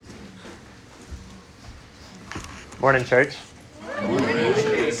Morning, church.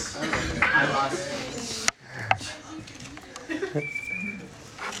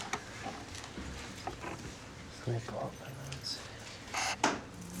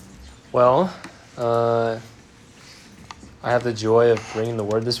 Well, I have the joy of bringing the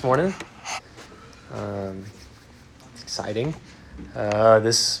word this morning. It's exciting.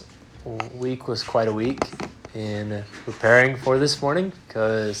 This week was quite a week in preparing for this morning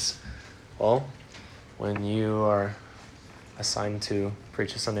because, well, when you are assigned to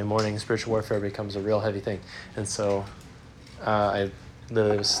preach a Sunday morning, spiritual warfare becomes a real heavy thing. And so I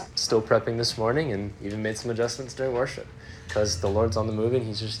was still prepping this morning and even made some adjustments during worship because the Lord's on the move and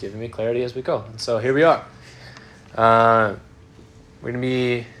he's just giving me clarity as we go. And so here we are. We're going to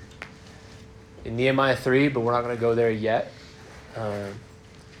be in Nehemiah 3, but we're not going to go there yet.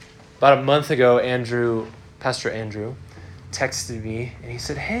 About a month ago, Pastor Andrew, texted me and he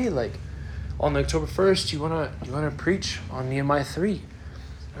said, "Hey, on October 1st, you wanna preach on Nehemiah 3?" And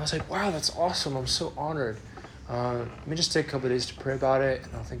I was like, "Wow, that's awesome! I'm so honored. Let me just take a couple of days to pray about it,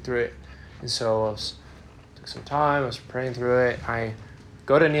 and I'll think through it." And so took some time. I was praying through it. I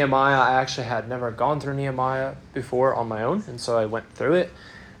go to Nehemiah. I actually had never gone through Nehemiah before on my own, and so I went through it.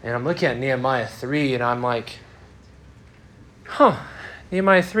 And I'm looking at Nehemiah 3, and I'm like,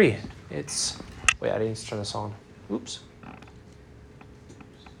 Nehemiah 3. Wait, I didn't turn this on. Oops.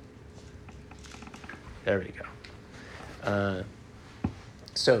 There we go.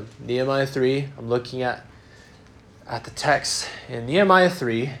 So Nehemiah 3, I'm looking at the text. And Nehemiah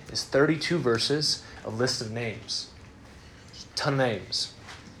 3 is 32 verses, a list of names. Just a ton of names.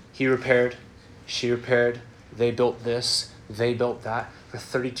 He repaired, she repaired, they built this, they built that, for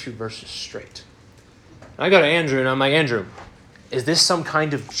 32 verses straight. And I go to Andrew and I'm like, "Andrew, is this some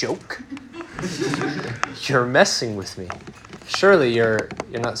kind of joke? You're messing with me. Surely you're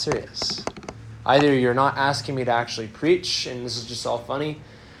not serious. Either you're not asking me to actually preach and this is just all funny,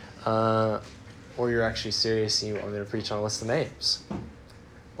 or you're actually serious and you want me to preach on a list of names."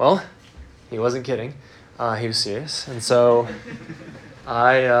 Well, he wasn't kidding. He was serious. And so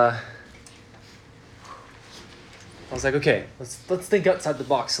I was like, okay, let's think outside the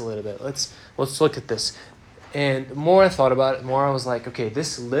box a little bit. Let's look at this. And the more I thought about it, the more I was like, okay,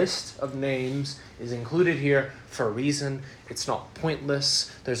 this list of names is included here for a reason. It's not pointless.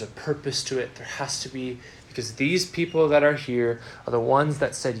 There's a purpose to it. There has to be, because these people that are here are the ones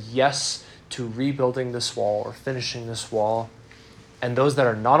that said yes to rebuilding this wall or finishing this wall. And those that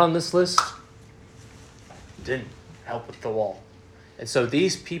are not on this list didn't help with the wall. And so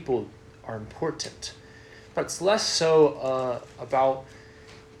these people are important. But it's less so about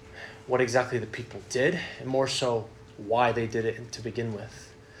what exactly the people did, and more so why they did it to begin with.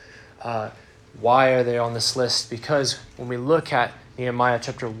 Why are they on this list? Because when we look at Nehemiah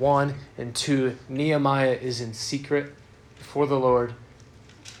chapter 1 and 2, Nehemiah is in secret before the Lord,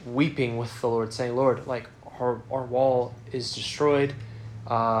 weeping with the Lord, saying, "Lord, our wall is destroyed,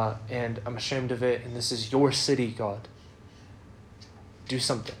 and I'm ashamed of it, and this is your city, God. Do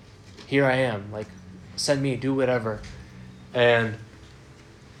something. Here I am, send me, do whatever." And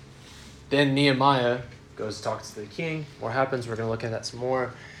then Nehemiah goes to talk to the king. What happens? We're going to look at that some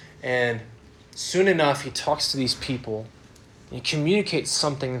more. And soon enough, he talks to these people. And he communicates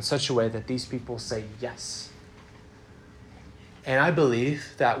something in such a way that these people say yes. And I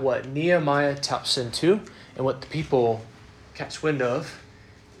believe that what Nehemiah taps into and what the people catch wind of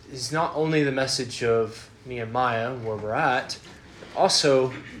is not only the message of Nehemiah, where we're at, but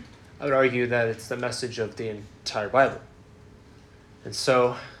also I would argue that it's the message of the entire Bible. And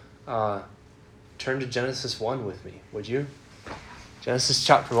so turn to Genesis 1 with me, would you? Genesis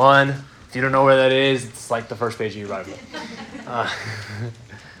chapter 1. If you don't know where that is, it's like the first page of your Bible.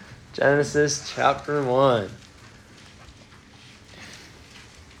 Genesis chapter 1.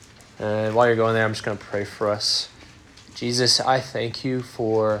 And while you're going there, I'm just going to pray for us. Jesus, I thank you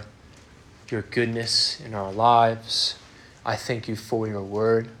for your goodness in our lives. I thank you for your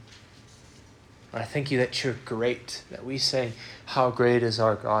word. I thank you that you're great, that we say, "How great is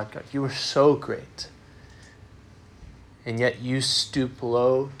our God." God, you are so great. And yet you stoop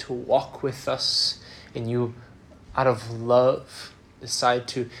low to walk with us, and you, out of love, decide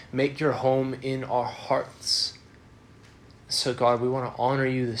to make your home in our hearts. So God, we want to honor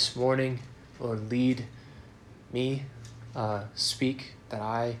you this morning. Lord, lead me, speak that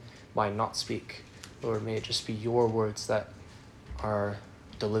I might not speak. Lord, may it just be your words that are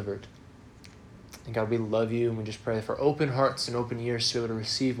delivered. And God, we love you, and we just pray for open hearts and open ears to be able to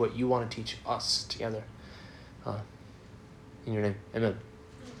receive what you want to teach us together. In your name, amen.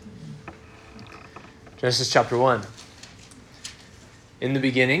 Genesis chapter 1. In the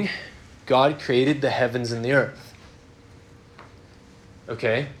beginning, God created the heavens and the earth.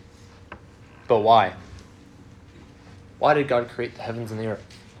 Okay, but why? Why did God create the heavens and the earth?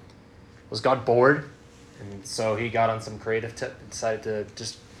 Was God bored? And so he got on some creative tip and decided to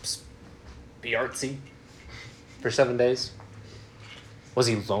just be artsy for 7 days? Was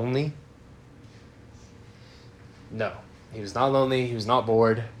he lonely? No. He was not lonely. He was not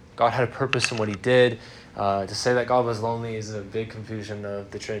bored. God had a purpose in what he did. To say that God was lonely is a big confusion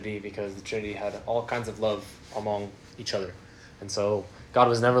of the Trinity, because the Trinity had all kinds of love among each other. And so God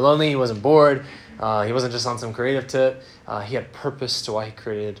was never lonely. He wasn't bored. He wasn't just on some creative tip. He had purpose to why he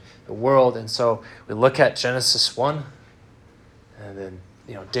created the world. And so we look at Genesis 1, and then,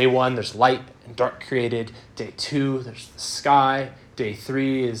 day 1, there's light and dark created. Day 2, there's the sky. Day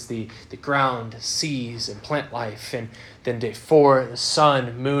 3 is the ground, seas, and plant life. And then day 4, the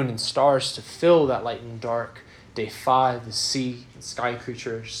sun, moon, and stars to fill that light and dark. Day 5, the sea and sky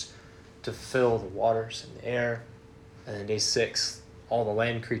creatures to fill the waters and the air. And then day 6, all the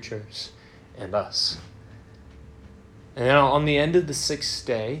land creatures and us. And then on the end of the 6th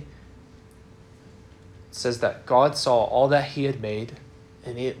day, it says that God saw all that he had made,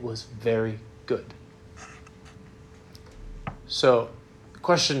 and it was very good. So the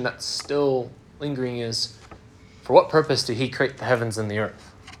question that's still lingering is, for what purpose did he create the heavens and the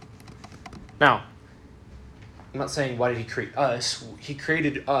earth? Now, I'm not saying why did he create us. He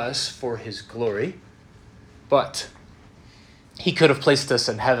created us for his glory, but he could have placed us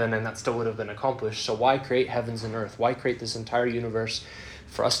in heaven and that still would have been accomplished. So why create heavens and earth? Why create this entire universe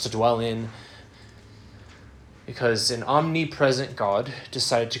for us to dwell in? Because an omnipresent God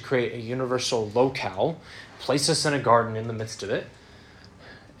decided to create a universal locale, place us in a garden in the midst of it.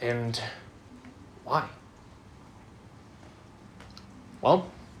 And why? Well,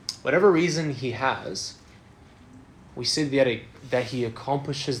 whatever reason he has, we see that he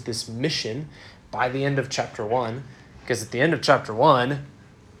accomplishes this mission by the end of chapter 1. Because at the end of chapter 1, it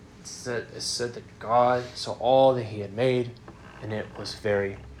said that God saw all that he had made, and it was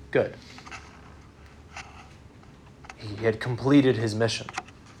very good. He had completed his mission.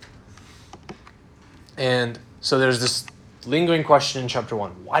 And so there's this lingering question in chapter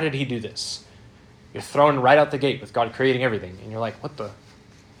 1. Why did he do this? You're thrown right out the gate with God creating everything. And you're like,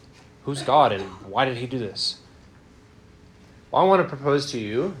 who's God and why did he do this? Well, I want to propose to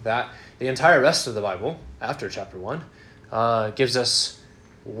you that the entire rest of the Bible, after chapter 1, gives us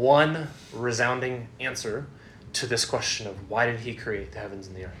one resounding answer to this question of why did he create the heavens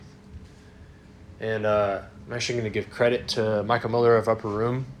and the earth. And I'm actually going to give credit to Michael Miller of Upper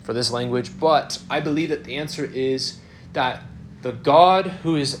Room for this language, but I believe that the answer is that the God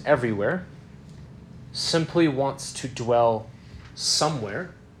who is everywhere simply wants to dwell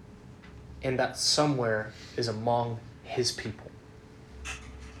somewhere, and that somewhere is among his people.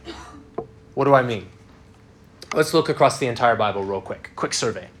 What do I mean? Let's look across the entire Bible real quick. Quick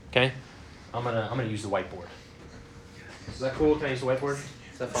survey, okay? I'm gonna use the whiteboard. Is that cool? Can I use the whiteboard?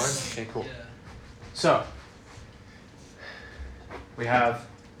 Is that fine? Okay, cool. Yeah. So, we have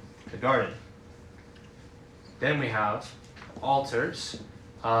the garden. Then we have altars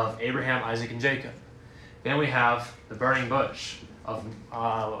of Abraham, Isaac, and Jacob. Then we have the burning bush of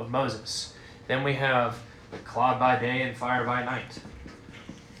Moses. Then we have the cloud by day and fire by night.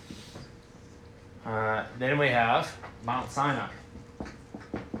 Then we have Mount Sinai.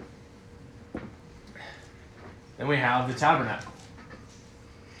 Then we have the tabernacle.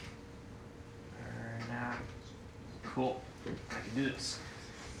 Cool. I can do this.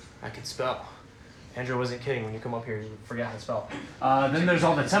 I can spell. Andrew wasn't kidding when you come up here. You forget how to spell. Then there's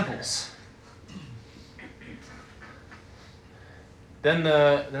all the temples. Then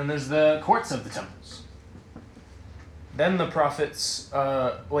there's the courts of the temples. Then the prophets.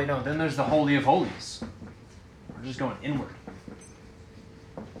 Then there's the Holy of Holies. We're just going inward.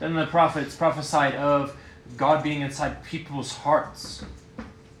 Then the prophets prophesied of God being inside people's hearts.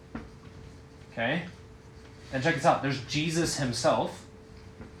 Okay? And check this out. There's Jesus himself.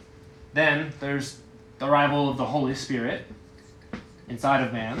 Then there's the arrival of the Holy Spirit inside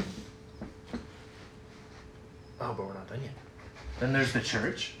of man. Oh, but we're not done yet. Then there's the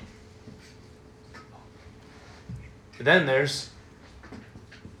church. Then there's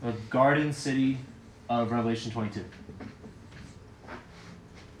the garden city of Revelation 22.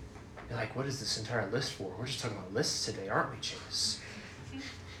 You're like, what is this entire list for? We're just talking about lists today, aren't we, Chase?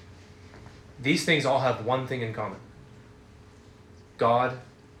 These things all have one thing in common. God,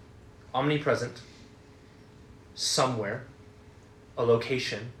 omnipresent, somewhere, a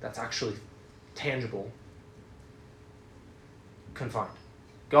location that's actually tangible, confined.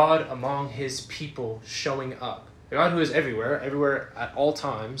 God among his people showing up. The God who is everywhere at all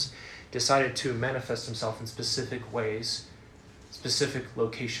times, decided to manifest himself in specific ways specific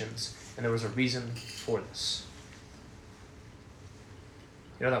locations, and there was a reason for this.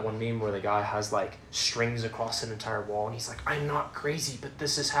 You know that one meme where the guy has like strings across an entire wall and he's like, I'm not crazy, but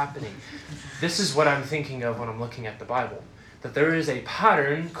this is happening. This is what I'm thinking of when I'm looking at the Bible. That there is a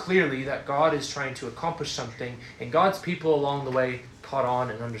pattern, clearly, that God is trying to accomplish something, and God's people along the way caught on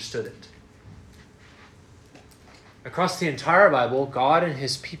and understood it. Across the entire Bible, God and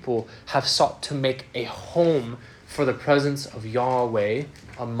his people have sought to make a home for the presence of Yahweh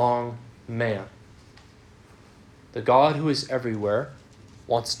among man. The God who is everywhere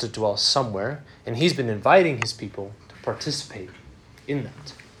wants to dwell somewhere, and he's been inviting his people to participate in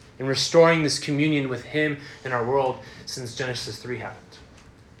that, in restoring this communion with him in our world since Genesis 3 happened.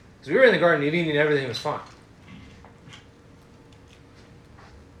 Because we were in the Garden of Eden and everything was fine.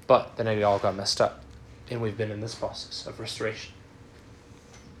 But then it all got messed up, and we've been in this process of restoration.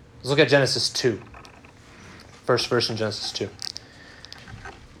 Let's look at Genesis 2. First verse in Genesis 2. It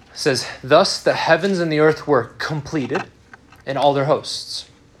says, Thus the heavens and the earth were completed, and all their hosts.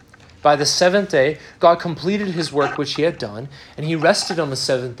 By the seventh day, God completed his work which he had done, and he rested on the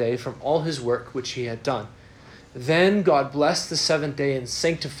seventh day from all his work which he had done. Then God blessed the seventh day and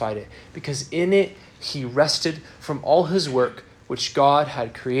sanctified it, because in it he rested from all his work which God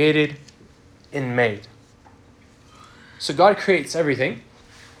had created and made. So God creates everything,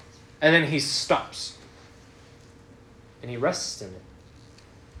 and then he stops. And he rests in it.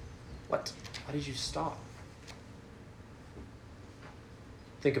 What? Why did you stop?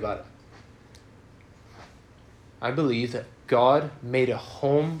 Think about it. I believe that God made a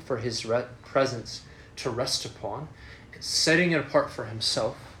home for his presence to rest upon, setting it apart for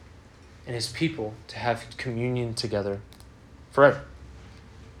himself and his people to have communion together forever.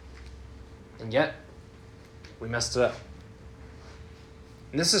 And yet, we messed it up.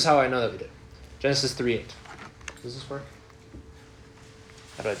 And this is how I know that we did. Genesis 3:8. Does this work?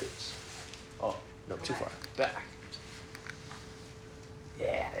 How do I do this? Oh, no, too far. Back.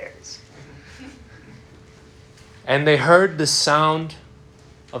 Yeah, there it is. And they heard the sound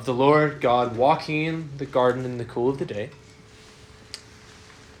of the Lord God walking in the garden in the cool of the day.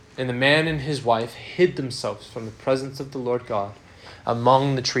 And the man and his wife hid themselves from the presence of the Lord God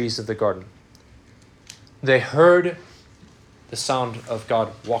among the trees of the garden. They heard the sound of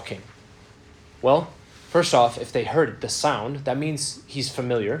God walking. Well, first off, if they heard the sound, that means he's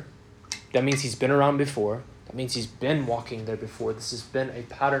familiar. That means he's been around before. That means he's been walking there before. This has been a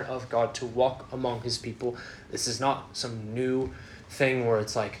pattern of God to walk among his people. This is not some new thing where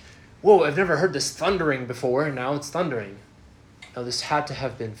it's like, whoa, I've never heard this thundering before, and now it's thundering. No, this had to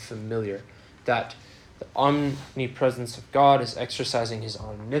have been familiar. That the omnipresence of God is exercising his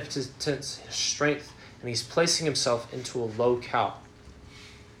omnipotence, his strength, and he's placing himself into a locale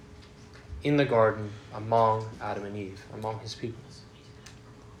in the garden among Adam and Eve, among his people.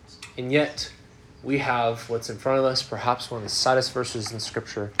 And yet, we have what's in front of us, perhaps one of the saddest verses in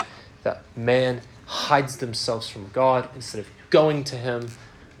Scripture, that man hides themselves from God instead of going to him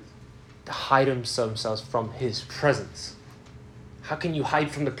to hide themselves from his presence. How can you hide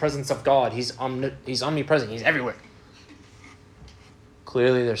from the presence of God? He's omnipresent. He's everywhere.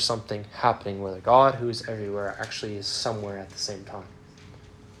 Clearly, there's something happening where the God who is everywhere actually is somewhere at the same time.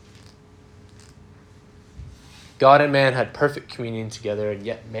 God and man had perfect communion together, and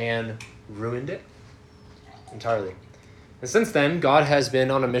yet man ruined it entirely. And since then, God has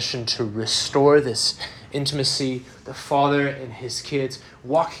been on a mission to restore this intimacy, the father and his kids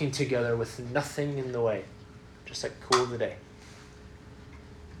walking together with nothing in the way, just like cool of the day.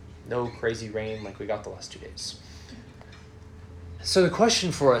 No crazy rain like we got the last 2 days. So the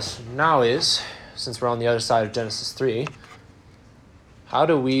question for us now is, since we're on the other side of Genesis 3, how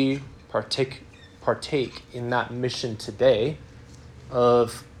do we partake in that mission today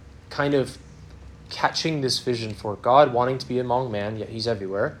of kind of catching this vision for God wanting to be among man, yet he's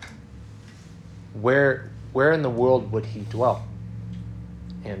everywhere? Where in the world would he dwell?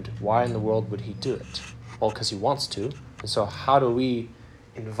 And why in the world would he do it? Well, because he wants to. And so how do we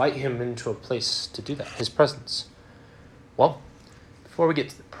invite him into a place to do that, his presence? Well, before we get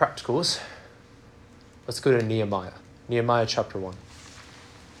to the practicals, let's go to Nehemiah. Nehemiah chapter 1.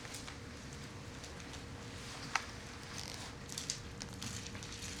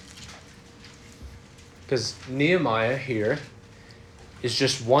 Because Nehemiah here is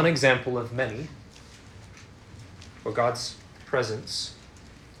just one example of many where God's presence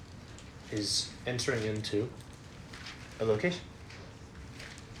is entering into a location.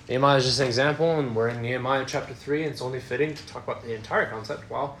 Nehemiah is just an example, and we're in Nehemiah chapter 3, and it's only fitting to talk about the entire concept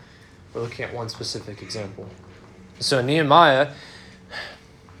while we're looking at one specific example. So Nehemiah,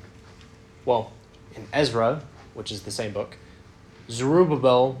 well, in Ezra, which is the same book,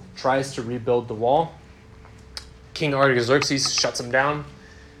 Zerubbabel tries to rebuild the wall. King Artaxerxes shuts him down,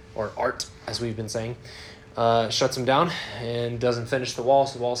 or Art, as we've been saying, shuts him down and doesn't finish the wall,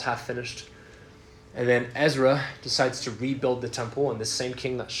 so the wall's half finished. And then Ezra decides to rebuild the temple, and this same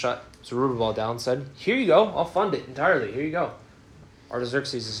king that shut Zerubbabel down said, here you go, I'll fund it entirely, here you go.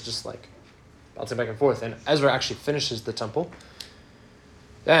 Artaxerxes is just like bouncing back and forth, and Ezra actually finishes the temple.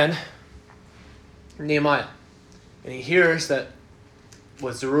 Then Nehemiah, and he hears that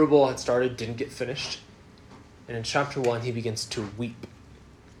what Zerubbabel had started didn't get finished, and in chapter 1 he begins to weep.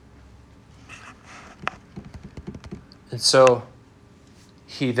 And so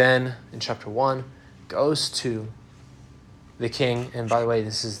he then, in chapter 1, goes to the king, and by the way,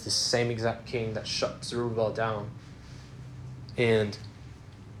 this is the same exact king that shut Zerubbabel down. And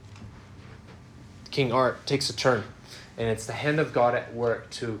King Art takes a turn, and it's the hand of God at work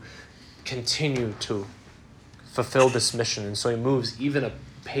to continue to fulfill this mission. And so he moves even a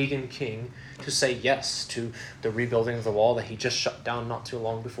pagan king to say yes to the rebuilding of the wall that he just shut down not too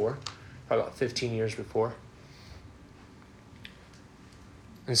long before, probably about 15 years before.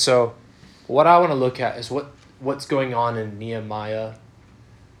 And so what I want to look at is what's going on in Nehemiah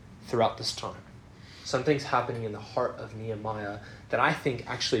throughout this time. Something's happening in the heart of Nehemiah that I think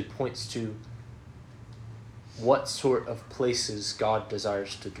actually points to what sort of places God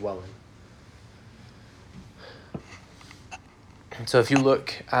desires to dwell in. And so if you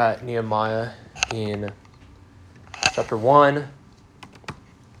look at Nehemiah in chapter 1,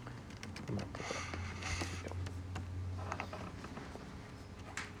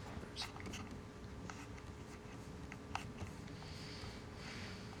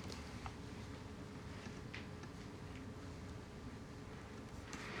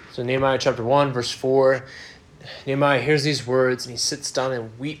 so Nehemiah chapter 1, verse 4, Nehemiah hears these words, and he sits down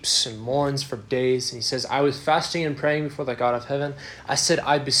and weeps and mourns for days. And he says, I was fasting and praying before the God of heaven. I said,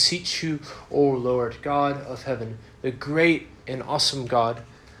 I beseech you, O Lord God of heaven, the great and awesome God,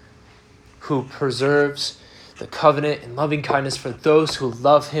 who preserves the covenant and loving kindness for those who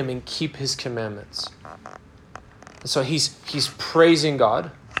love him and keep his commandments. And so he's praising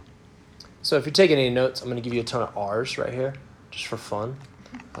God. So if you're taking any notes, I'm going to give you a ton of R's right here, just for fun,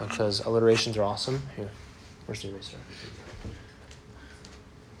 because alliterations are awesome. Here, where's the eraser?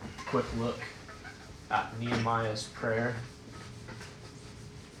 Quick look at Nehemiah's prayer.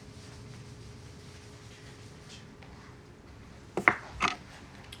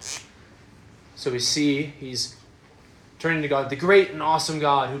 So we see he's turning to God, the great and awesome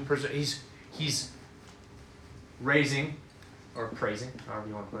God who he's raising or praising, however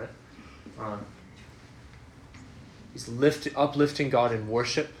you want to put it. He's uplifting God in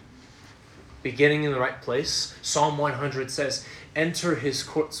worship, beginning in the right place. Psalm 100 says, enter his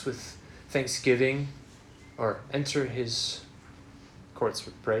courts with thanksgiving, or enter his courts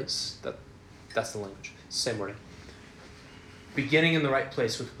with praise. That's the language, same wording. Beginning in the right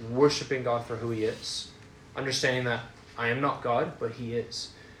place with worshiping God for who he is, understanding that I am not God, but he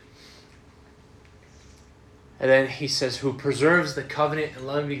is. And then he says, who preserves the covenant and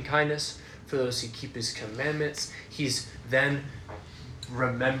loving kindness for those who keep his commandments. He's then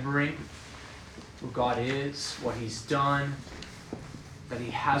remembering who God is, what he's done, that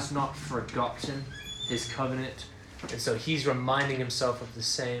he has not forgotten his covenant. And so he's reminding himself of the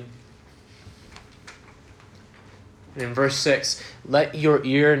same. And in verse 6, let your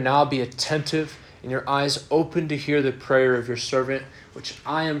ear now be attentive and your eyes open to hear the prayer of your servant, which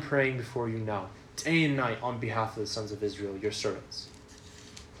I am praying before you now, day and night on behalf of the sons of Israel, your servants.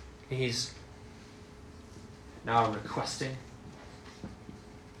 And he's now requesting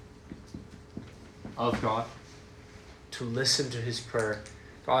of God to listen to his prayer.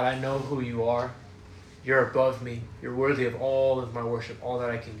 God, I know who you are. You're above me. You're worthy of all of my worship, all that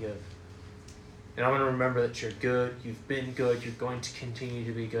I can give. And I'm going to remember that you're good. You've been good. You're going to continue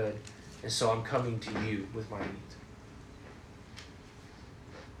to be good. And so I'm coming to you with my need.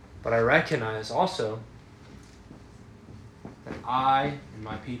 But I recognize also that I and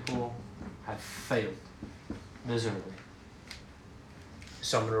my people have failed miserably.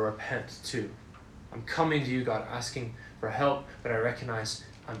 So I'm going to repent too. I'm coming to you, God, asking for help, but I recognize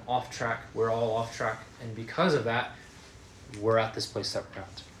I'm off track. We're all off track. And because of that, we're at this place that we're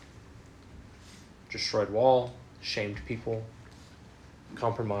at. Destroyed wall, shamed people,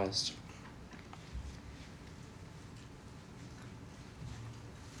 compromised.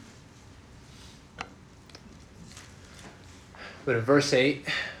 But in verse 8,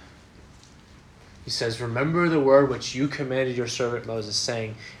 he says, remember the word which you commanded your servant Moses,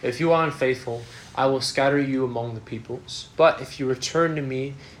 saying, if you are unfaithful, I will scatter you among the peoples. But if you return to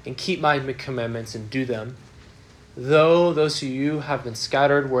me and keep my commandments and do them, Though those of you have been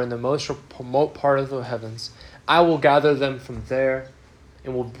scattered were in the most remote part of the heavens, I will gather them from there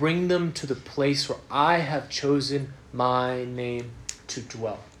and will bring them to the place where I have chosen my name to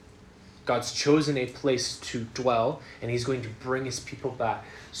dwell. God's chosen a place to dwell, and he's going to bring his people back.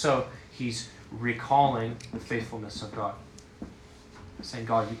 So he's recalling the faithfulness of God. Saying,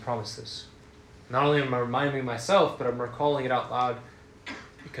 God, you promised this. Not only am I reminding myself, but I'm recalling it out loud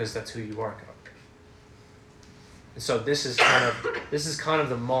because that's who you are, God. And so this is kind of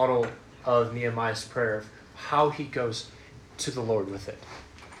the model of Nehemiah's prayer, of how he goes to the Lord with it.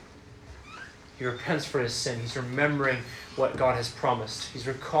 He repents for his sin. He's remembering what God has promised. He's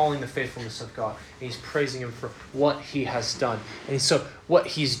recalling the faithfulness of God. And he's praising him for what he has done. And so what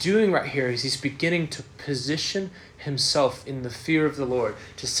he's doing right here is he's beginning to position himself in the fear of the Lord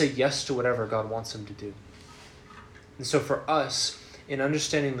to say yes to whatever God wants him to do. And so for us, in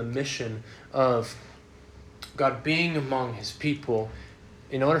understanding the mission of God being among his people,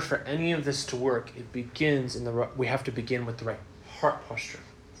 in order for any of this to work, we have to begin with the right heart posture.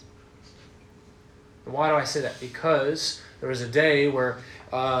 And why do I say that? Because there was a day where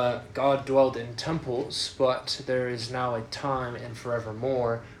God dwelled in temples, but there is now a time and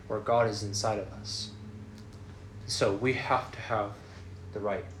forevermore where God is inside of us. So we have to have the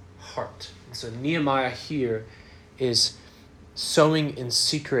right heart. And so Nehemiah here is sowing in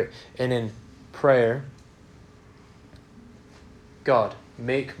secret and in prayer. God,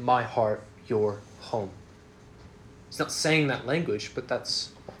 make my heart your home. He's not saying that language, but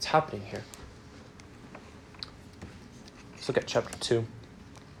that's what's happening here. Let's look at chapter 2.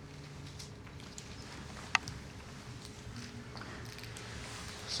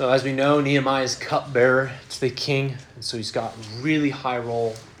 So as we know, Nehemiah is cupbearer to the king, and so he's got a really high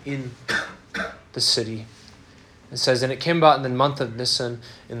role in the city. It says, and it came about in the month of Nisan,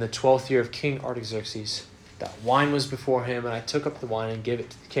 in the 12th year of King Artaxerxes, that wine was before him, and I took up the wine and gave it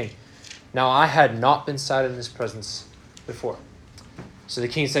to the king. Now I had not been sad in his presence before. So the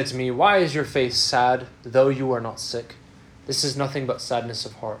king said to me, why is your face sad, though you are not sick? This is nothing but sadness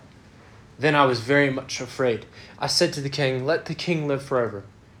of heart. Then I was very much afraid. I said to the king, let the king live forever.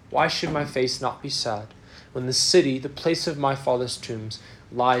 Why should my face not be sad, when the city, the place of my father's tombs,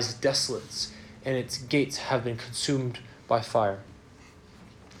 lies desolate, and its gates have been consumed by fire?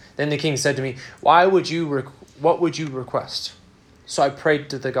 Then the king said to me, what would you request? So I prayed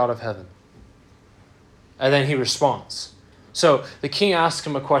to the God of heaven. And then he responds. So the king asks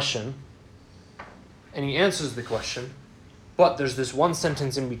him a question, and he answers the question, but there's this one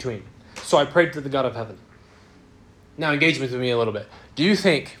sentence in between. So I prayed to the God of heaven. Now engage with me a little bit. Do you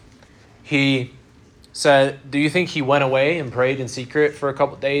think he went away and prayed in secret for a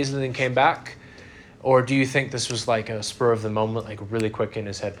couple of days and then came back? Or do you think this was like a spur of the moment, like really quick in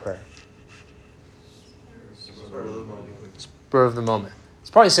his head prayer? Spur of the moment. It's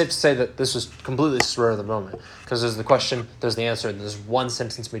probably safe to say that this was completely spur of the moment, because there's the question, there's the answer, and there's one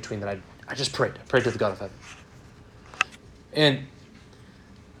sentence in between that I just prayed. I prayed to the God of heaven. And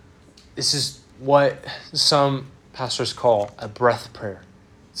this is what some pastors call a breath prayer.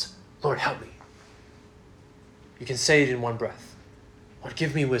 It's, Lord, help me. You can say it in one breath. Lord,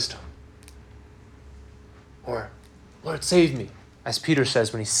 give me wisdom. Or, Lord, save me, as Peter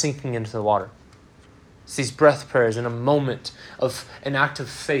says when he's sinking into the water. It's these breath prayers in a moment of an act of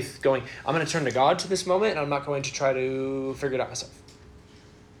faith going, I'm going to turn to God to this moment, and I'm not going to try to figure it out myself.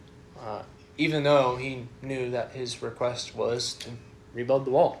 Even though he knew that his request was to rebuild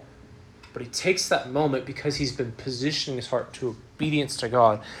the wall. But he takes that moment because he's been positioning his heart to obedience to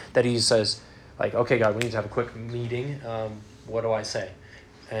God, that he says, like, okay, God, we need to have a quick meeting. What do I say?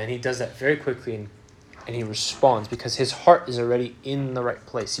 And he does that very quickly, and he responds because his heart is already in the right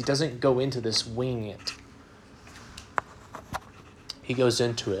place. He doesn't go into this winging it. He goes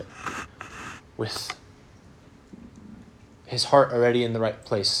into it with his heart already in the right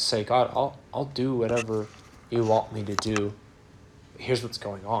place. Say, God, I'll do whatever you want me to do. Here's what's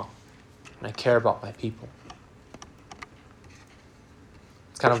going on. And I care about my people.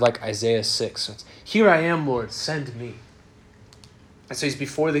 It's kind of like Isaiah 6. It's, here I am, Lord, send me. And so he's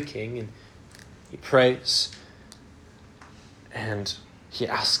before the king, and he prays, and he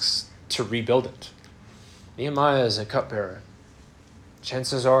asks to rebuild it. Nehemiah is a cupbearer.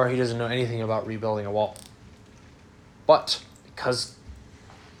 Chances are he doesn't know anything about rebuilding a wall. But because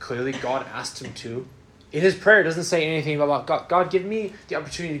clearly God asked him to, in his prayer, it doesn't say anything about God, give me the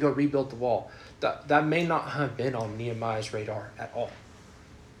opportunity to go rebuild the wall. That may not have been on Nehemiah's radar at all.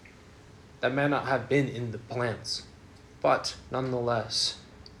 That may not have been in the plans. But nonetheless,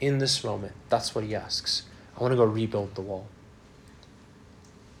 in this moment, that's what he asks. I want to go rebuild the wall.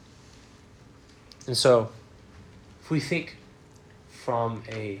 And so If we think from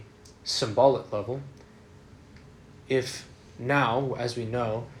a symbolic level, if now, as we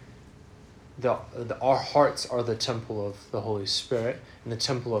know, our hearts are the temple of the Holy Spirit and the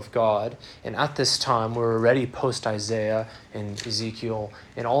temple of God, and at this time we're already post-Isaiah and Ezekiel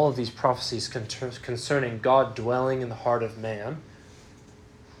and all of these prophecies concerning God dwelling in the heart of man.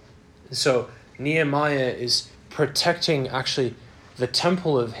 And so Nehemiah is protecting actually the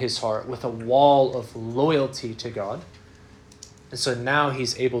temple of his heart with a wall of loyalty to God. And so now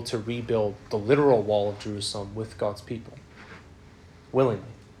he's able to rebuild the literal wall of Jerusalem with God's people willingly,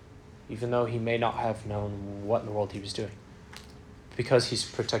 even though he may not have known what in the world he was doing, because he's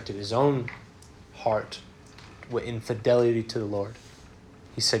protected his own heart in fidelity to the Lord.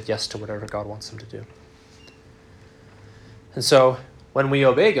 He said yes to whatever God wants him to do. And so when we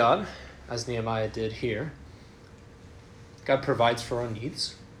obey God, as Nehemiah did here, God provides for our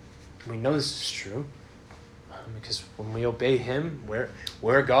needs. We know this is true because when we obey him,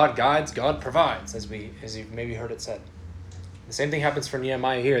 where God guides, God provides, as you've maybe heard it said. The same thing happens for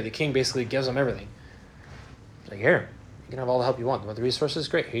Nehemiah here. The king basically gives him everything. He's like, here, you can have all the help you want. You want the resources?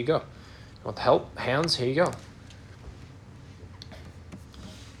 Great, here you go. You want the help? Hands? Here you go.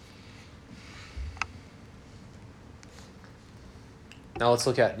 Now let's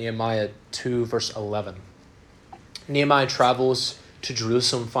look at Nehemiah 2, verse 11. Nehemiah travels to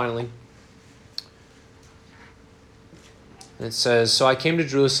Jerusalem finally. And it says, "So I came to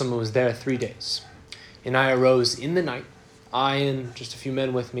Jerusalem and was there 3 days. And I arose in the night, I and just a few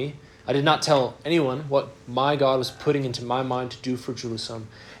men with me. I did not tell anyone what my God was putting into my mind to do for Jerusalem.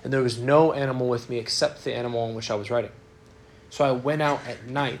 And there was no animal with me except the animal on which I was riding. So I went out at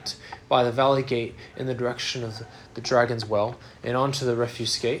night by the valley gate in the direction of the Dragon's Well and onto the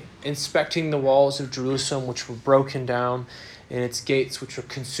refuse gate, inspecting the walls of Jerusalem which were broken down and its gates which were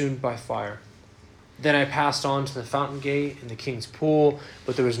consumed by fire. Then I passed on to the fountain gate and the king's pool,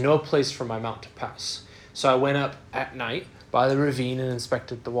 but there was no place for my mount to pass. So I went up at night by the ravine and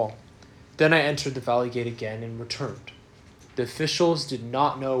inspected the wall. Then I entered the valley gate again and returned. The officials did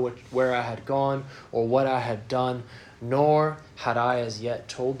not know where I had gone or what I had done, nor had I as yet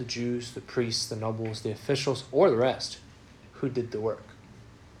told the Jews, the priests, the nobles, the officials, or the rest who did the work."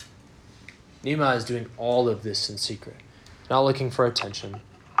 Nehemiah is doing all of this in secret, not looking for attention.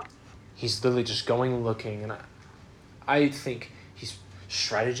 He's literally just going and looking, and I think he's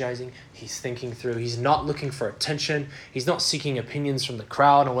strategizing, he's thinking through, he's not looking for attention, he's not seeking opinions from the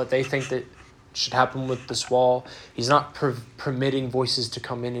crowd on what they think that should happen with this wall. He's not permitting voices to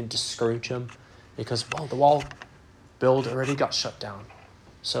come in and discourage him because, well, the wall build already got shut down.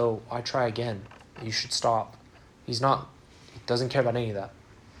 So I try again. You should stop. He doesn't care about any of that.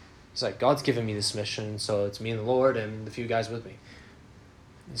 He's like, God's given me this mission, so it's me and the Lord and the few guys with me.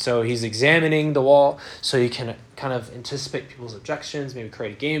 So he's examining the wall so he can kind of anticipate people's objections, maybe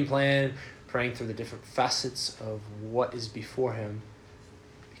create a game plan, praying through the different facets of what is before him.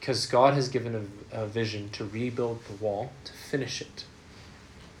 Because God has given a vision to rebuild the wall, to finish it,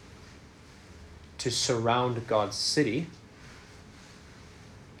 to surround God's city.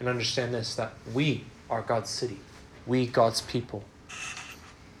 And understand this, that we are God's city. We, God's people.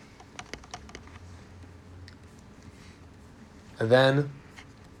 And then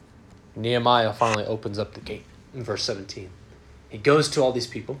Nehemiah finally opens up the gate in verse 17. He goes to all these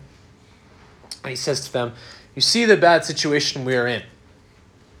people and he says to them, "You see the bad situation we are in."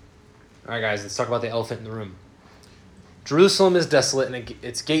 All right, guys, let's talk about the elephant in the room. Jerusalem is desolate and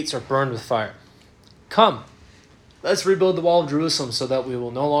its gates are burned with fire. Come, let's rebuild the wall of Jerusalem so that we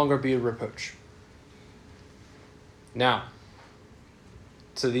will no longer be a reproach. Now,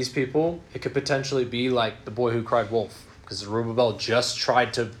 to these people, it could potentially be like the boy who cried wolf, because Zerubbabel just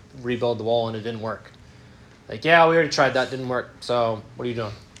tried to rebuild the wall and it didn't work. Like, yeah, we already tried that, didn't work, so what are you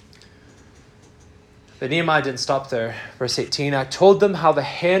doing? But Nehemiah didn't stop there. Verse 18, "I told them how the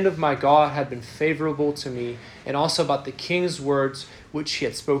hand of my God had been favorable to me, and also about the king's words which he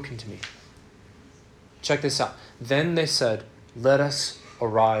had spoken to me." Check this out. "Then they said, 'Let us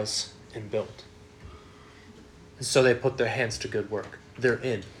arise and build.' And so they put their hands to good work." They're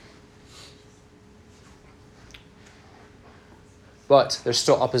in. But there's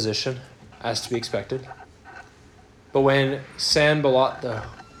still opposition, as to be expected. But when Sanballat the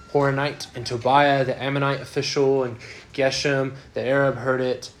Horonite and Tobiah the Ammonite official and Geshem the Arab heard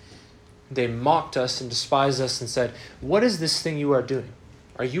it, they mocked us and despised us and said, "What is this thing you are doing?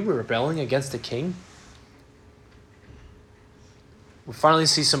 Are you rebelling against the king?" We finally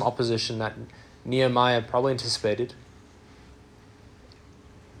see some opposition that Nehemiah probably anticipated.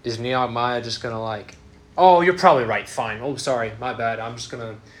 Is Nehemiah just going to like, "Oh, you're probably right, fine. Oh, sorry, my bad. I'm just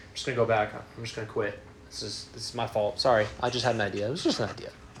gonna go back. I'm just gonna quit." This is my fault. Sorry, I just had an idea. It was just an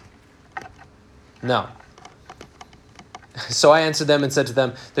idea. No. So I answered them and said to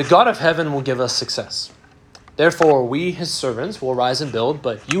them, the God of heaven will give us success. Therefore, we, his servants, will rise and build,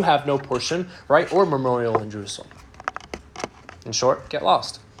 but you have no portion, right, or memorial in Jerusalem. In short, get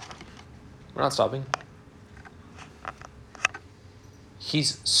lost. We're not stopping.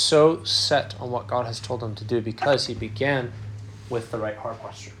 He's so set on what God has told him to do because he began with the right heart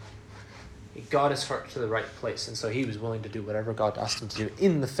posture. He got his heart to the right place, and so he was willing to do whatever God asked him to do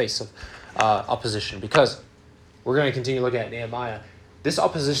in the face of opposition. Because we're going to continue looking at Nehemiah. This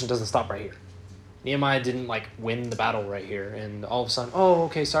opposition doesn't stop right here. Nehemiah didn't win the battle right here, and all of a sudden, oh,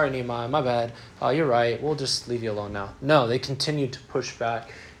 okay, sorry, Nehemiah, my bad. You're right. We'll just leave you alone now. No, they continued to push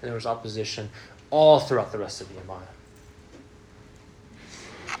back, and there was opposition all throughout the rest of Nehemiah.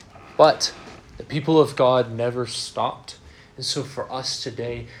 But the people of God never stopped. And so for us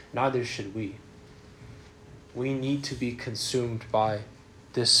today, neither should we. We need to be consumed by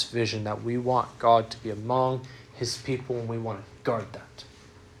this vision that we want God to be among his people, and we want to guard that.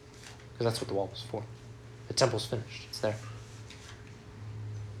 Because that's what the wall was for. The temple's finished. It's there.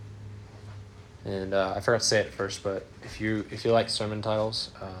 And I forgot to say it first, but if you like sermon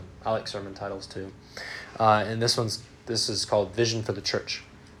titles, I like sermon titles too. And this is called Vision for the Church.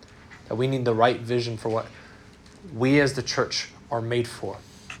 That we need the right vision for what we as the church are made for.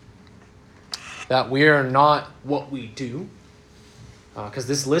 That we are not what we do. Because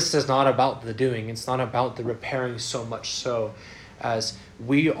this list is not about the doing. It's not about the repairing so much so as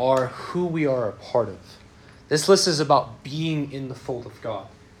we are who we are a part of. This list is about being in the fold of God.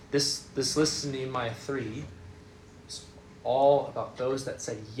 This list in Nehemiah 3 is all about those that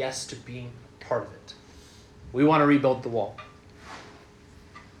said yes to being part of it. We want to rebuild the wall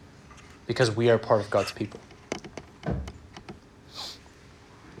because we are part of God's people.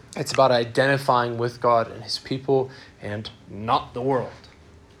 It's about identifying with God and his people and not the world.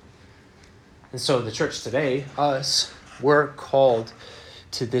 And so the church today, us, we're called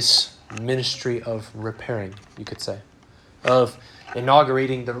to this ministry of repairing, you could say, of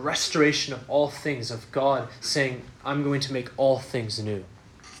inaugurating the restoration of all things, of God saying, I'm going to make all things new.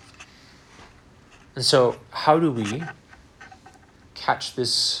 And so how do we catch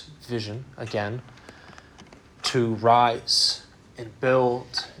this vision again to rise and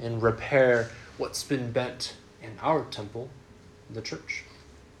build and repair what's been bent in our temple, the church?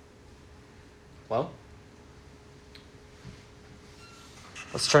 Well,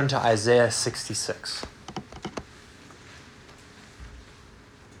 let's turn to Isaiah 66.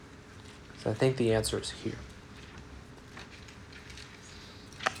 So I think the answer is here.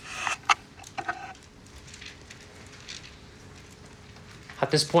 At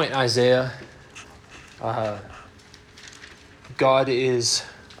this point in Isaiah, God is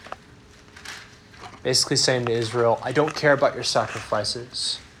basically saying to Israel, I don't care about your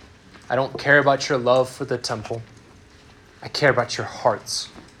sacrifices. I don't care about your love for the temple. I care about your hearts.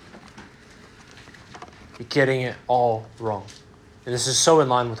 You're getting it all wrong. And this is so in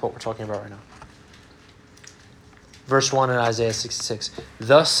line with what we're talking about right now. Verse 1 in Isaiah 66.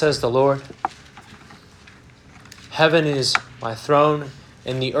 Thus says the Lord, heaven is my throne,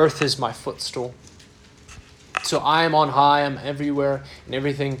 and the earth is my footstool. So I am on high, I'm everywhere, and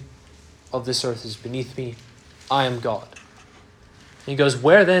everything of this earth is beneath me. I am God. And he goes,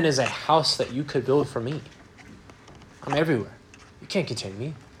 where then is a house that you could build for me? I'm everywhere. You can't contain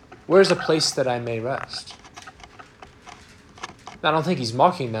me. Where is a place that I may rest? I don't think he's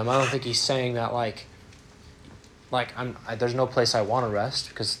mocking them. I don't think he's saying that there's no place I want to rest,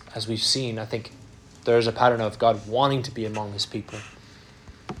 because as we've seen, I think there's a pattern of God wanting to be among his people.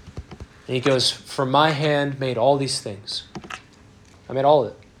 And he goes, for my hand made all these things. I made all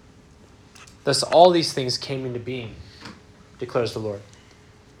of it. Thus all these things came into being, declares the Lord.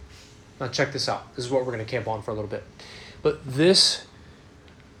 Now check this out. This is what we're going to camp on for a little bit. But to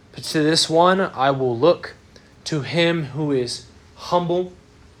this one I will look, to him who is humble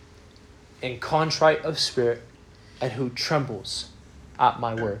and contrite of spirit, and who trembles at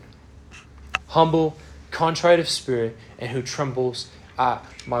my word. Humble, contrite of spirit, and who trembles at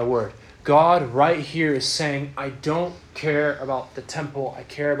my word. God right here is saying, I don't care about the temple. I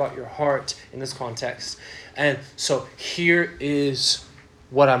care about your heart in this context. And so here is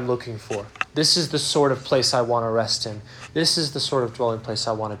what I'm looking for. This is the sort of place I want to rest in. This is the sort of dwelling place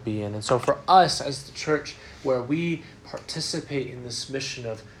I want to be in. And so for us as the church, where we participate in this mission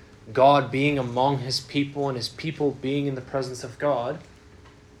of God being among his people and his people being in the presence of God,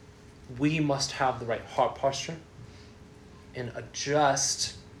 we must have the right heart posture and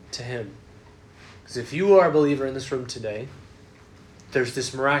adjust to him. Because if you are a believer in this room today, there's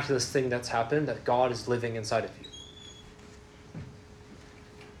this miraculous thing that's happened, that God is living inside of you.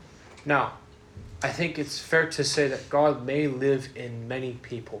 Now, I think it's fair to say that God may live in many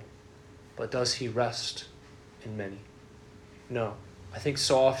people, but does he rest in many? No. I think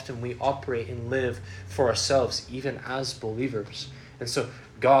so often we operate and live for ourselves, even as believers. And so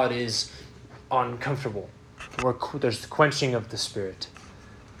God is uncomfortable. There's the quenching of the Spirit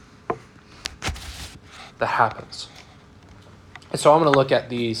that happens. And so I'm going to look at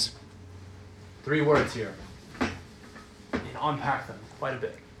these 3 words here and unpack them quite a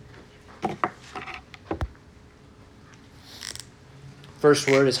bit. First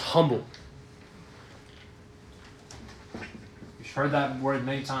word is humble. You've heard that word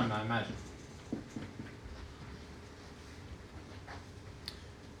many times, I imagine.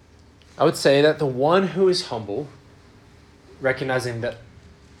 I would say that the one who is humble, recognizing that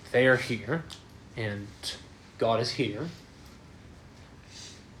they are here and God is here,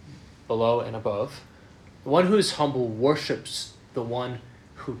 below and above, the one who is humble worships the one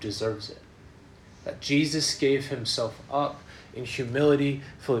who deserves it. That Jesus gave himself up in humility,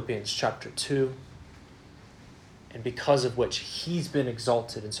 Philippians chapter 2, and because of which he's been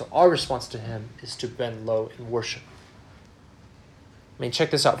exalted. And so our response to him is to bend low and worship. I mean,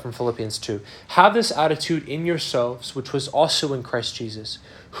 check this out from Philippians 2. Have this attitude in yourselves, which was also in Christ Jesus,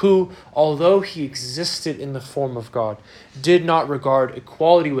 who, although he existed in the form of God, did not regard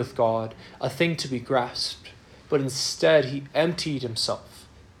equality with God a thing to be grasped, but instead he emptied himself,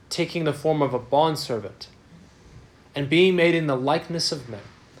 taking the form of a bondservant, and being made in the likeness of men.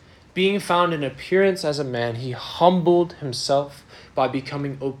 Being found in appearance as a man, he humbled himself by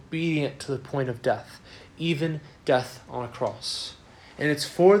becoming obedient to the point of death, even death on a cross. And it's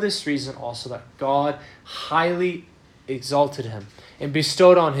for this reason also that God highly exalted him and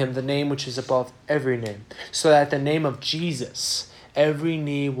bestowed on him the name which is above every name, so that at the name of Jesus every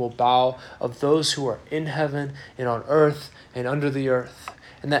knee will bow, of those who are in heaven and on earth and under the earth,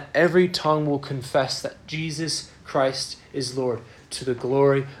 and that every tongue will confess that Jesus Christ is Lord, to the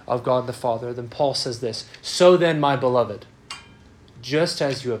glory of God the Father. Then Paul says this, so then, my beloved, just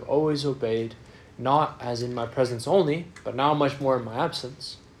as you have always obeyed, not as in my presence only, but now much more in my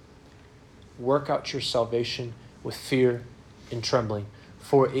absence, work out your salvation with fear and trembling,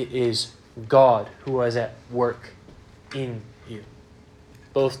 for it is God who is at work in you,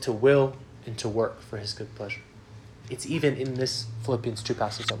 both to will and to work for his good pleasure. It's even in this Philippians 2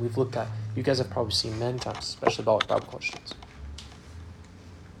 passage that we've looked at. You guys have probably seen many times, especially about Bible questions.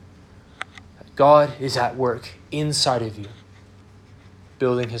 God is at work inside of you,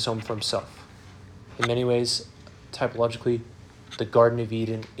 building his home for himself. In many ways, typologically, the Garden of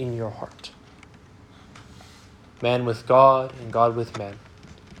Eden in your heart. Man with God and God with man.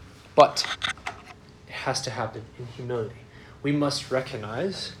 But it has to happen in humility. We must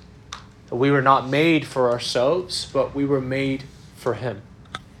recognize that we were not made for ourselves, but we were made for him.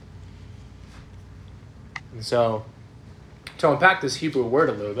 And so, to unpack this Hebrew word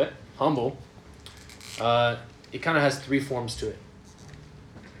a little bit, humble, it kind of has 3 forms to it.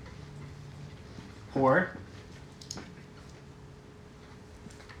 Poor,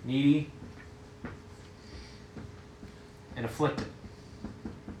 needy, and afflicted.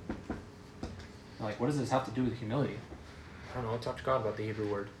 Like, what does this have to do with humility? I don't know. Talk to God about the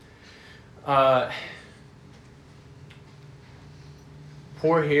Hebrew word.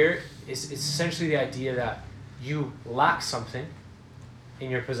 Poor here is essentially the idea that you lack something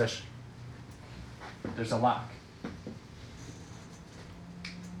in your possession. There's a lack.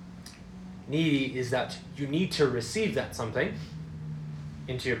 Needy is that you need to receive that something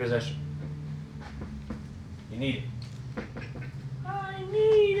into your possession. You need it. I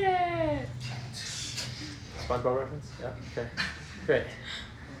need it. SpongeBob reference? Yeah, okay. Great.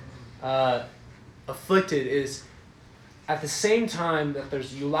 Afflicted is at the same time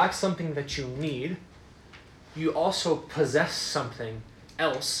that you lack something that you need, you also possess something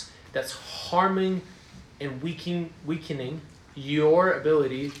else that's harming and weakening your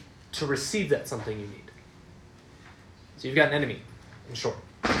ability to receive that something you need. So you've got an enemy, in short.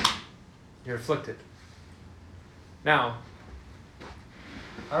 You're afflicted. Now,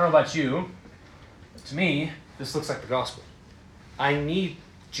 I don't know about you, but to me, this looks like the gospel. I need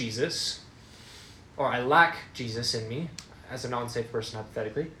Jesus, or I lack Jesus in me, as a non-saved person,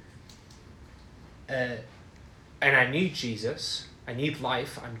 hypothetically. And I need Jesus. I need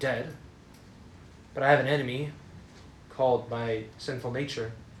life. I'm dead. But I have an enemy called my sinful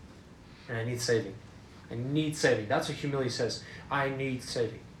nature, and I need saving. I need saving. That's what humility says. I need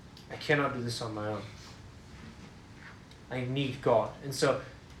saving. I cannot do this on my own. I need God. And so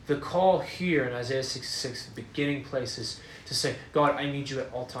The call here in Isaiah 66, the beginning place, is to say, God, I need you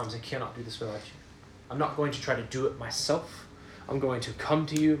at all times. I cannot do this without you. I'm not going to try to do it myself. I'm going to come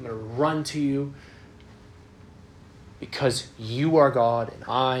to you. I'm going to run to you because you are God and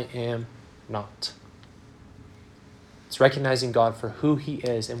I am not. It's recognizing God for who he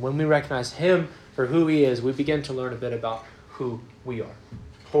is. And when we recognize him for who he is, we begin to learn a bit about who we are.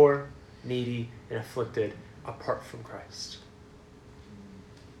 Poor, needy, and afflicted apart from Christ.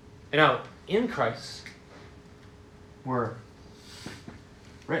 And now, in Christ, we're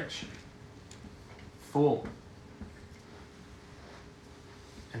rich, full,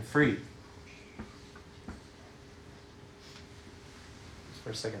 and free. For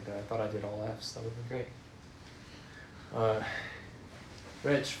a second there, I thought I did all F's. That would have been great.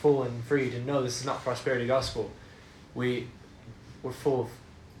 Rich, full, and free. To know this is not prosperity gospel. We're full of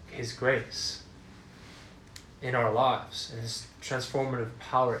his grace in our lives and his transformative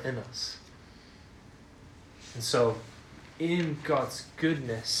power in us. And so, in God's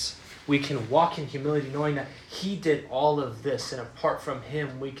goodness, we can walk in humility knowing that he did all of this, and apart from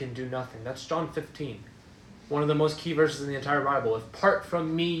him, we can do nothing. That's John 15. One of the most key verses in the entire Bible. Apart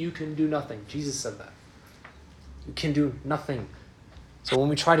from me, you can do nothing. Jesus said that. You can do nothing. So when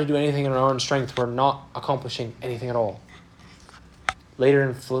we try to do anything in our own strength, we're not accomplishing anything at all. Later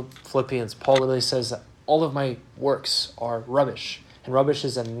in Philippians, Paul literally says that all of my works are rubbish. And rubbish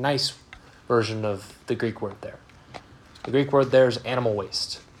is a nice version of the Greek word there. The Greek word there is animal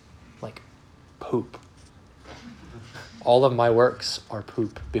waste, like poop. All of my works are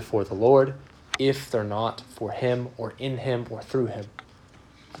poop before the Lord, if they're not for him or in him or through him.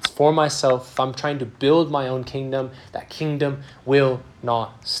 It's for myself. If I'm trying to build my own kingdom, that kingdom will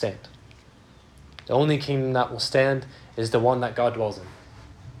not stand. The only kingdom that will stand is the one that God dwells in.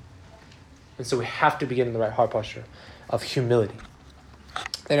 And so we have to begin in the right heart posture of humility.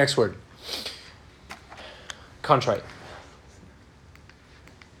 The next word, contrite.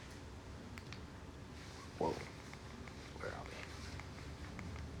 Whoa, where are we?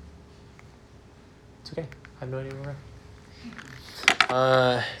 It's okay. I have no idea where we're at.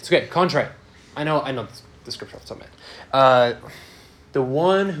 It's okay. Contrite. I know the scripture off the top of my head. The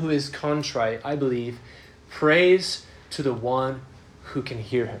one who is contrite, I believe, prays to the one who can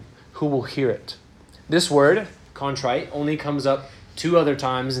hear him, who will hear it. This word, contrite, only comes up 2 other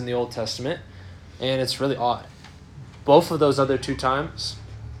times in the Old Testament, and it's really odd. Both of those other 2 times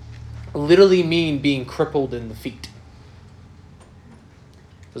literally mean being crippled in the feet.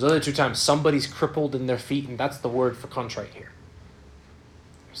 Those other 2 times, somebody's crippled in their feet, and that's the word for contrite here.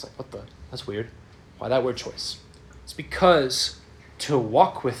 It's like, that's weird. Why that word choice? It's because to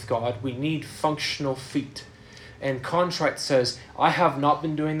walk with God, we need functional feet. And contrite says, I have not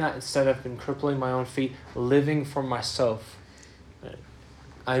been doing that. Instead, I've been crippling my own feet, living for myself.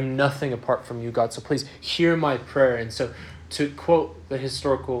 I'm nothing apart from you, God. So please hear my prayer. And so to quote the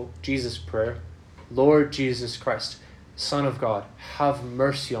historical Jesus prayer, Lord Jesus Christ, Son of God, have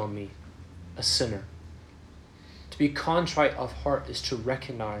mercy on me, a sinner. To be contrite of heart is to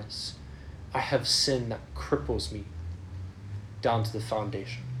recognize I have sin that cripples me down to the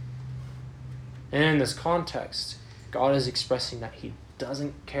foundation. And in this context, God is expressing that he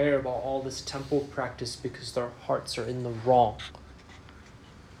doesn't care about all this temple practice because their hearts are in the wrong.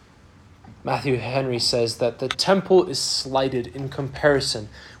 Matthew Henry says that the temple is slighted in comparison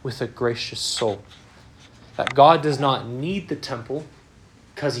with a gracious soul. That God does not need the temple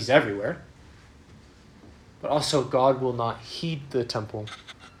because he's everywhere, but also God will not heed the temple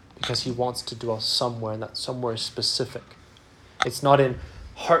because he wants to dwell somewhere, and that somewhere is specific. It's not in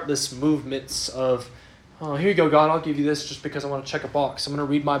heartless movements of, oh, here you go, God, I'll give you this just because I want to check a box. I'm going to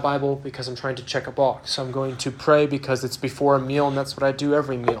read my Bible because I'm trying to check a box. I'm going to pray because it's before a meal, and that's what I do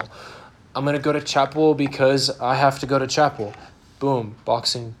every meal. I'm going to go to chapel because I have to go to chapel. Boom,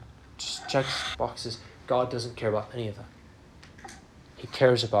 boxing, just checks boxes. God doesn't care about any of that. He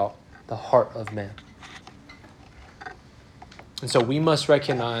cares about the heart of man. And so we must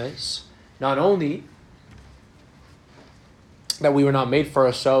recognize not only that we were not made for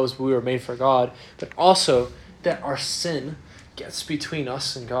ourselves, we were made for God, but also that our sin gets between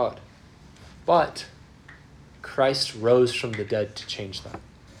us and God. But Christ rose from the dead to change that.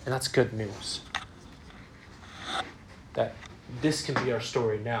 And that's good news. That this can be our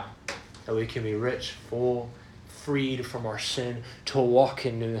story now. That we can be rich, full, freed from our sin, to walk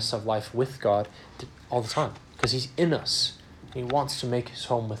in newness of life with God all the time. Because he's in us. He wants to make his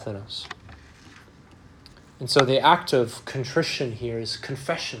home within us. And so the act of contrition here is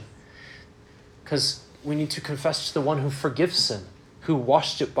confession. Because we need to confess to the one who forgives sin, who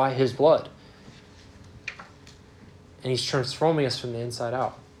washed it by his blood. And he's transforming us from the inside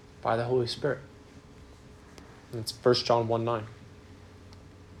out. by the Holy Spirit. And it's 1 John 1:9.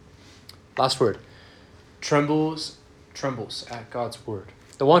 Last word. Trembles at God's word.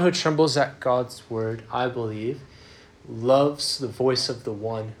 The one who trembles at God's word, I believe, loves the voice of the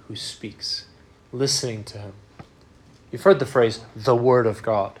one who speaks, listening to him. You've heard the phrase, the word of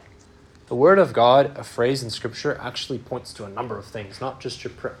God. The word of God, a phrase in Scripture, actually points to a number of things, not just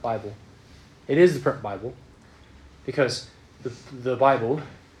your print Bible. It is the print Bible, because the Bible,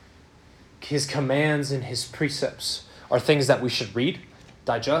 his commands and his precepts are things that we should read,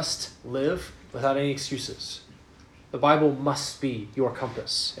 digest, live without any excuses. The Bible must be your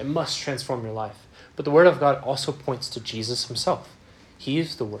compass. It must transform your life. But the Word of God also points to Jesus himself. He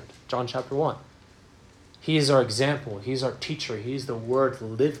is the Word. John chapter 1. He is our example. He's our teacher. He's the Word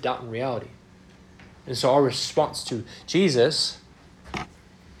lived out in reality. And so our response to Jesus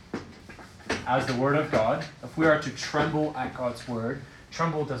as the Word of God, if we are to tremble at God's Word,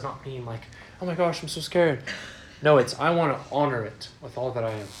 tremble does not mean like, oh my gosh, I'm so scared. No, it's I want to honor it with all that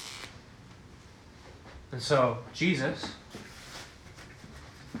I am. And so Jesus,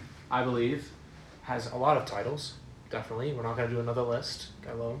 I believe, has a lot of titles, definitely. We're not going to do another list.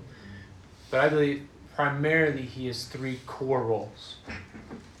 God love him. But I believe primarily he has three core roles.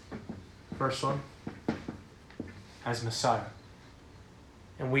 First one, as Messiah.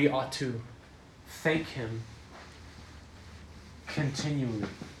 And we ought to thank him continually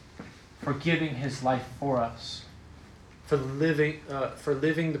for giving his life for us, for living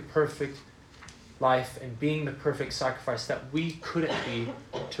the perfect life and being the perfect sacrifice that we couldn't be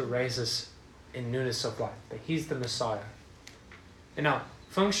to raise us in newness of life. That he's the Messiah. And now,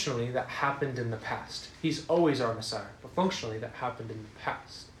 functionally, that happened in the past. He's always our Messiah, but functionally, that happened in the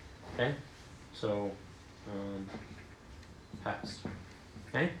past. Okay? So, past.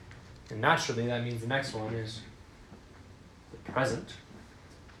 Okay? And naturally, that means the next one is the present.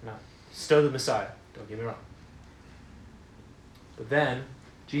 Now, still the Messiah. Don't get me wrong. But then,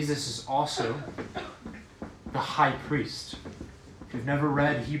 Jesus is also the high priest. If you've never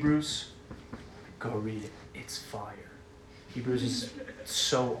read Hebrews, go read it. It's fire. Hebrews is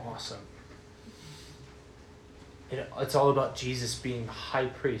so awesome. It's all about Jesus being the high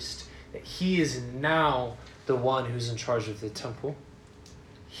priest. That he is now the one who's in charge of the temple.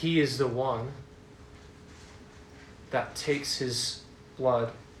 He is the one that takes his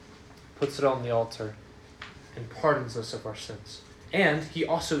blood, puts it on the altar, and pardons us of our sins. And he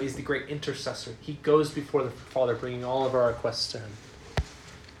also is the great intercessor. He goes before the Father, bringing all of our requests to him.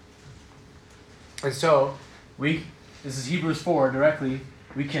 And so, this is Hebrews 4 directly,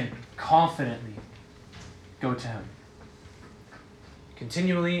 we can confidently go to him.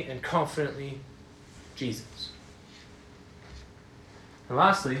 Continually and confidently, Jesus. And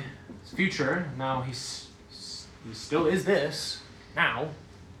lastly, his future, now he still is this, now,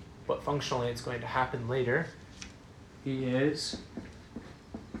 but functionally it's going to happen later. He is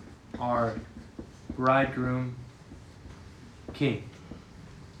our bridegroom king.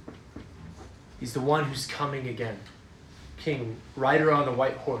 He's the one who's coming again. King, rider on a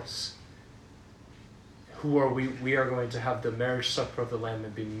white horse. Who are we? We are going to have the marriage supper of the Lamb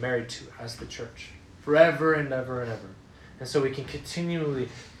and be married to as the church. Forever and ever and ever. And so we can continually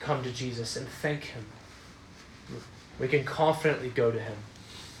come to Jesus and thank him. We can confidently go to him.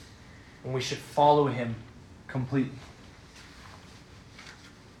 And we should follow him completely.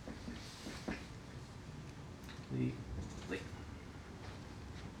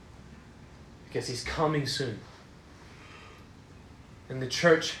 Because he's coming soon. And the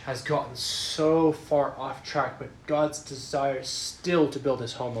church has gotten so far off track, but God's desire is still to build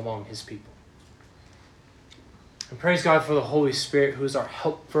his home among his people. And praise God for the Holy Spirit, who is our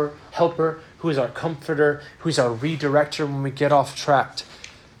helper, who is our comforter, who is our redirector when we get off track.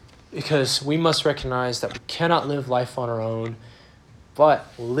 Because we must recognize that we cannot live life on our own, but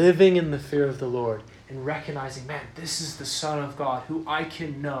living in the fear of the Lord and recognizing, man, this is the Son of God who I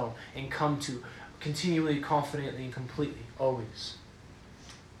can know and come to continually, confidently, and completely, always.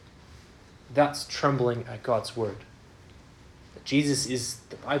 That's trembling at God's word. Jesus is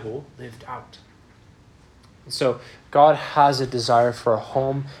the Bible lived out. And so God has a desire for a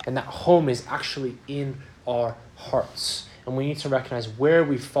home, and that home is actually in our hearts. And we need to recognize where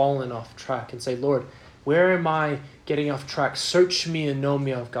we've fallen off track and say, Lord, where am I getting off track? Search me and know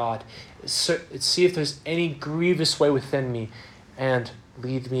me, of God. See if there's any grievous way within me, and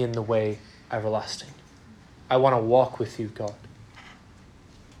lead me in the way everlasting. I want to walk with you, God.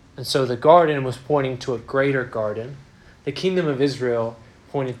 And so the garden was pointing to a greater garden. The kingdom of Israel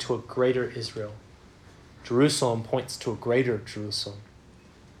pointed to a greater Israel. Jerusalem points to a greater Jerusalem.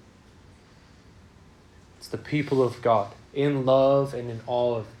 It's the people of God in love and in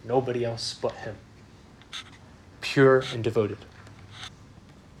awe of nobody else but him. Pure and devoted.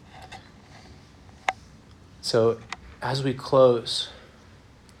 So as we close,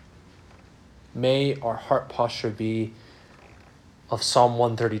 may our heart posture be of Psalm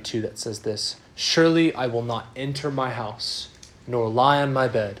 132 that says this: "Surely I will not enter my house, nor lie on my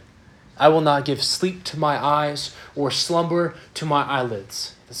bed. I will not give sleep to my eyes or slumber to my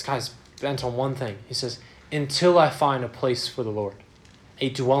eyelids." This guy's bent on one thing. He says, "Until I find a place for the Lord, a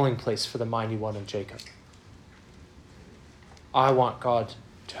dwelling place for the mighty one of Jacob." I want God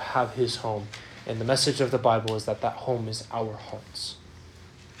to have his home. And the message of the Bible is that that home is our hearts.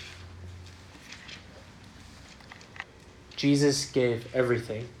 Jesus gave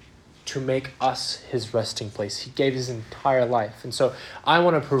everything to make us his resting place. He gave his entire life. And so I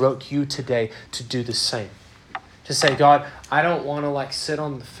want to provoke you today to do the same. To say, God, I don't want to sit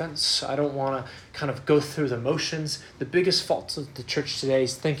on the fence. I don't want to kind of go through the motions. The biggest fault of the church today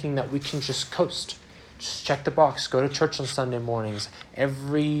is thinking that we can just coast. Just check the box, go to church on Sunday mornings,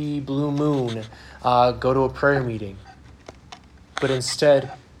 every blue moon, go to a prayer meeting. But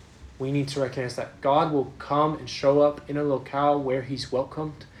instead, we need to recognize that God will come and show up in a locale where he's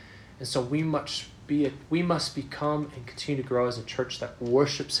welcomed. And so we must become and continue to grow as a church that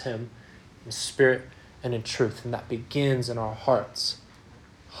worships him in spirit and in truth. And that begins in our hearts,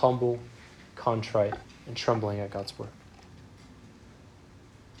 humble, contrite, and trembling at God's word.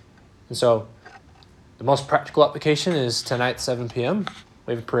 And so the most practical application is tonight, 7 p.m.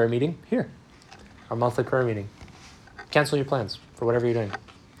 We have a prayer meeting here, our monthly prayer meeting. Cancel your plans for whatever you're doing.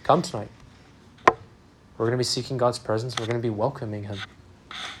 Come tonight. We're going to be seeking God's presence. We're going to be welcoming him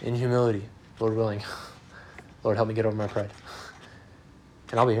in humility, Lord willing. Lord, help me get over my pride.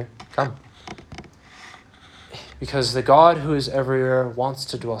 And I'll be here. Come. Because the God who is everywhere wants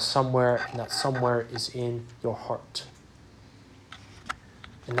to dwell somewhere, and that somewhere is in your heart.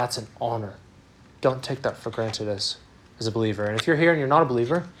 And that's an honor. Don't take that for granted as a believer. And if you're here and you're not a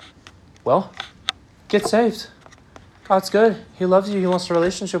believer, well, get saved. God's good. He loves you. He wants a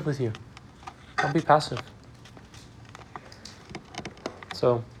relationship with you. Don't be passive.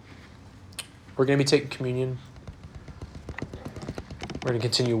 So, we're going to be taking communion. We're going to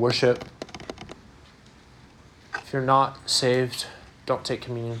continue worship. If you're not saved, don't take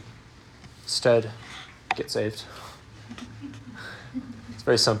communion. Instead, get saved. It's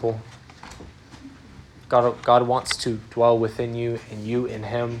very simple. God wants to dwell within you and you in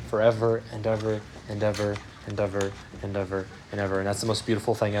him forever and ever and ever and ever and ever and ever. And that's the most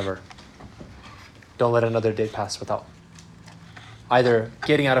beautiful thing ever. Don't let another day pass without either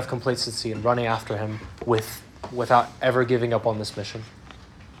getting out of complacency and running after him without ever giving up on this mission.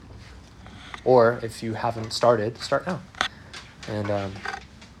 Or if you haven't started, start now. And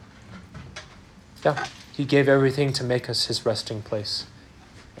he gave everything to make us his resting place.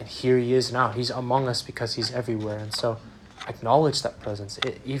 And here he is now. He's among us because he's everywhere. And so acknowledge that presence.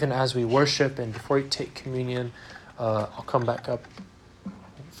 Even as we worship and before you take communion, I'll come back up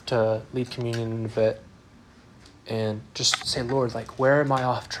to lead communion in a bit. And just say, Lord, where am I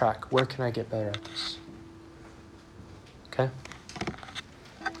off track? Where can I get better at this? Okay?